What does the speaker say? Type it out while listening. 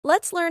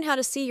Let's learn how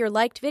to see your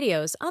liked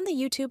videos on the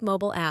YouTube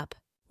mobile app.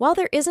 While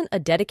there isn't a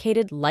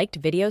dedicated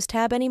Liked Videos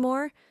tab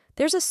anymore,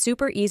 there's a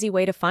super easy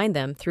way to find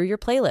them through your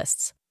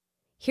playlists.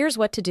 Here's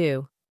what to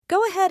do.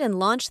 Go ahead and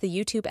launch the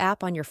YouTube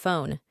app on your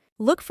phone.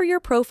 Look for your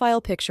profile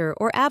picture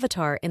or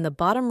avatar in the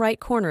bottom right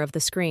corner of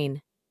the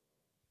screen.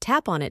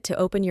 Tap on it to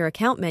open your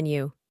account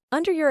menu.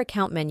 Under your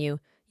account menu,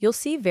 you'll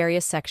see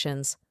various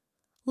sections.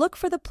 Look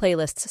for the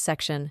Playlists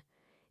section.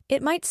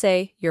 It might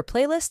say Your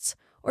Playlists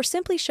or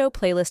simply show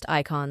playlist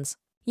icons.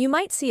 You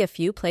might see a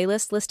few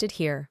playlists listed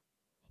here.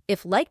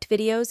 If Liked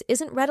Videos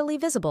isn't readily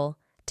visible,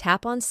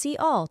 tap on See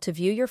All to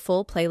view your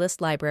full playlist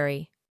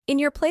library. In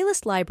your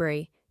playlist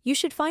library, you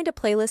should find a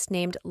playlist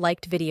named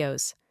Liked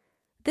Videos.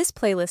 This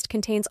playlist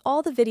contains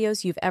all the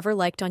videos you've ever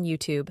liked on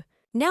YouTube.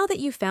 Now that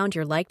you've found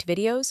your liked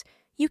videos,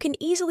 you can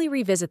easily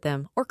revisit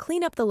them or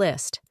clean up the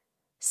list.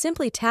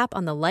 Simply tap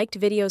on the Liked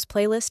Videos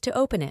playlist to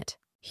open it.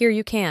 Here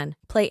you can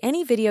play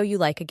any video you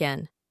like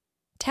again.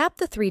 Tap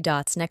the three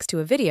dots next to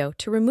a video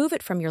to remove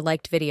it from your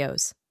liked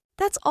videos.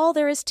 That's all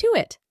there is to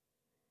it.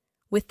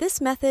 With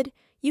this method,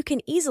 you can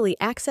easily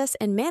access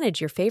and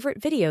manage your favorite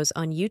videos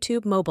on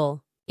YouTube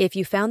mobile. If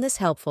you found this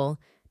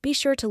helpful, be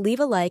sure to leave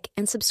a like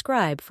and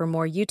subscribe for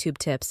more YouTube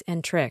tips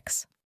and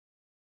tricks.